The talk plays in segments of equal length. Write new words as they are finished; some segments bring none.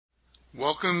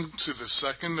Welcome to the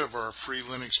second of our free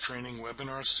Linux training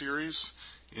webinar series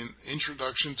in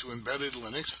Introduction to Embedded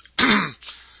Linux.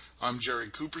 I'm Jerry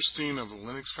Cooperstein of the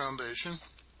Linux Foundation.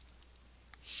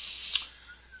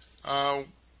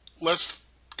 Let's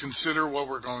consider what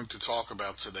we're going to talk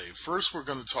about today. First, we're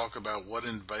going to talk about what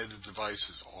embedded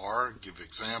devices are, give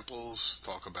examples,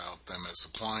 talk about them as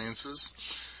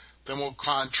appliances. Then we'll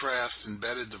contrast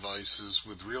embedded devices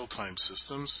with real-time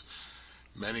systems.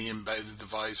 Many embedded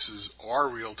devices are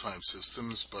real-time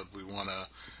systems, but we want to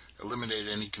eliminate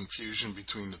any confusion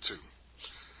between the two.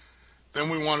 Then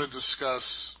we want to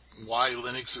discuss why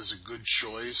Linux is a good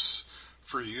choice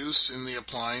for use in the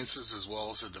appliances as well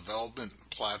as a development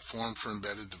platform for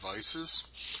embedded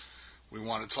devices. We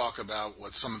want to talk about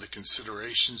what some of the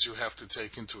considerations you have to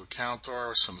take into account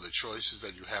are, some of the choices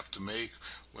that you have to make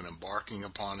when embarking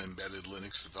upon embedded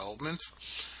Linux development.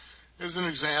 As an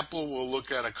example, we'll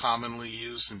look at a commonly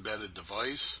used embedded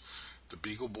device, the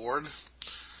Beagle board.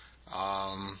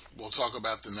 We'll talk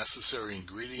about the necessary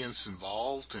ingredients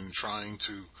involved in trying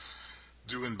to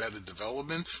do embedded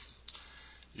development.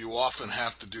 You often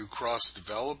have to do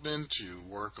cross-development. You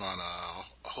work on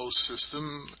a host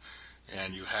system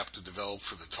and you have to develop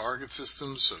for the target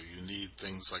system, so you need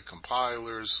things like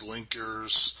compilers,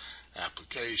 linkers,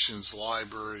 applications,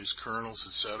 libraries, kernels,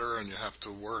 etc., and you have to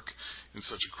work in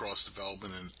such a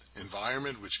cross-development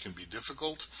environment, which can be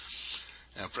difficult.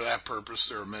 And for that purpose,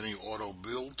 there are many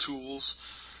auto-build tools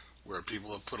where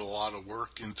people have put a lot of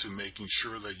work into making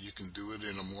sure that you can do it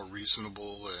in a more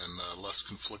reasonable and less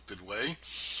conflicted way.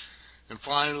 And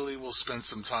finally, we'll spend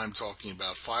some time talking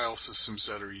about file systems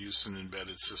that are used in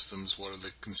embedded systems. What are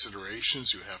the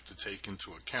considerations you have to take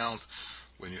into account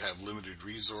when you have limited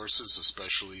resources,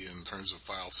 especially in terms of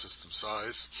file system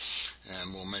size.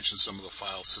 And we'll mention some of the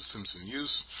file systems in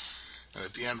use. And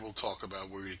at the end, we'll talk about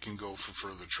where you can go for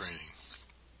further training.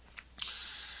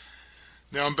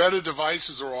 Now, embedded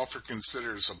devices are often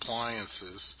considered as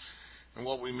appliances. And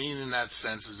what we mean in that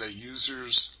sense is that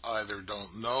users either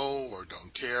don't know or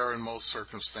don't care in most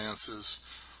circumstances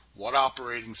what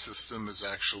operating system is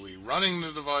actually running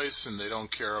the device, and they don't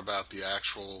care about the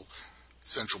actual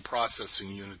central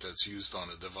processing unit that's used on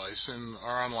a device and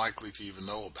are unlikely to even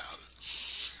know about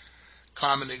it.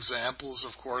 Common examples,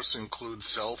 of course, include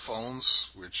cell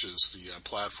phones, which is the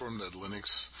platform that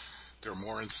Linux, there are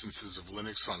more instances of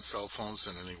Linux on cell phones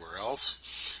than anywhere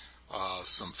else.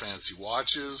 Some fancy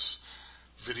watches,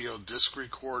 video disc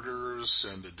recorders,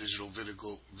 and the digital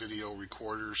video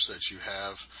recorders that you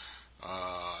have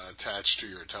attached to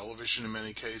your television in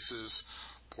many cases,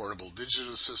 portable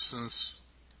digital assistants,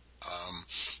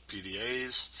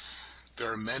 PDAs.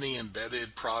 There are many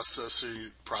embedded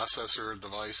processor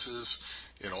devices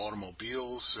in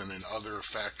automobiles and in other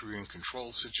factory and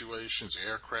control situations,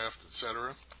 aircraft,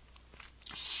 etc.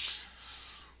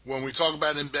 When we talk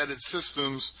about embedded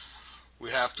systems, we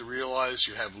have to realize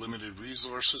you have limited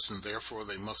resources and therefore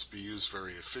they must be used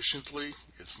very efficiently.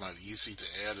 It's not easy to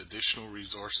add additional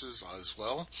resources as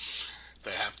well.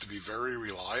 They have to be very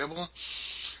reliable.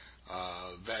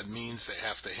 That means they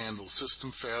have to handle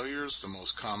system failures, the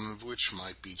most common of which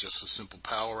might be just a simple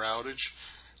power outage.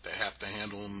 They have to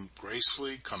handle them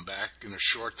gracefully, come back in a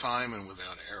short time and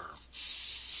without error.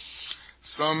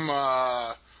 Some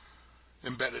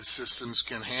embedded systems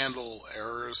can handle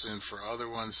errors, and for other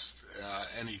ones,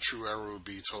 any true error would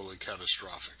be totally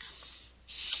catastrophic.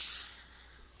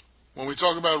 When we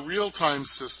talk about real-time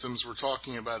systems, we're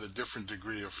talking about a different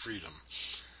degree of freedom.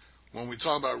 When we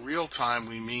talk about real-time,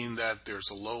 we mean that there's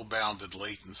a low bounded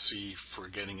latency for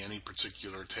getting any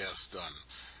particular task done.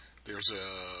 There's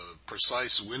a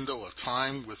precise window of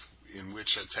time in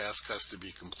which a task has to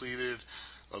be completed,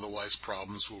 otherwise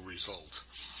problems will result.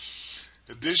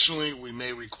 Additionally, we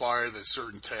may require that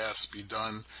certain tasks be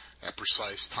done at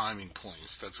precise timing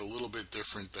points. That's a little bit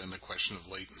different than the question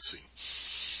of latency.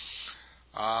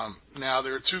 Now,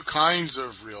 there are two kinds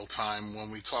of real-time. When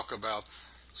we talk about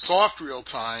soft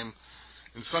real-time,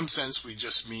 in some sense, we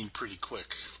just mean pretty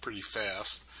quick, pretty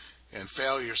fast, and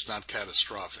failure is not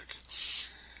catastrophic.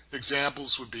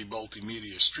 Examples would be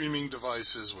multimedia streaming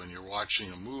devices when you're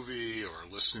watching a movie or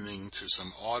listening to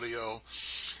some audio.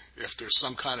 If there's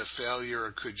some kind of failure,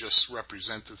 it could just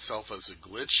represent itself as a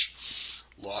glitch,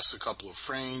 lost a couple of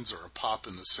frames or a pop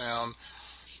in the sound.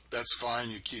 That's fine,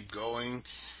 you keep going.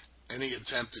 Any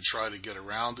attempt to try to get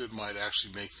around it might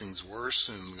actually make things worse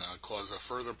and cause a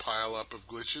further pile-up of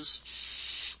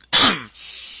glitches.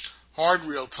 Hard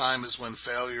real-time is when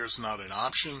failure is not an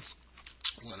option,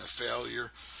 when a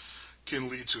failure can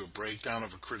lead to a breakdown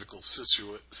of a critical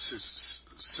system.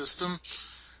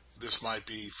 This might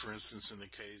be, for instance, in the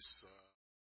case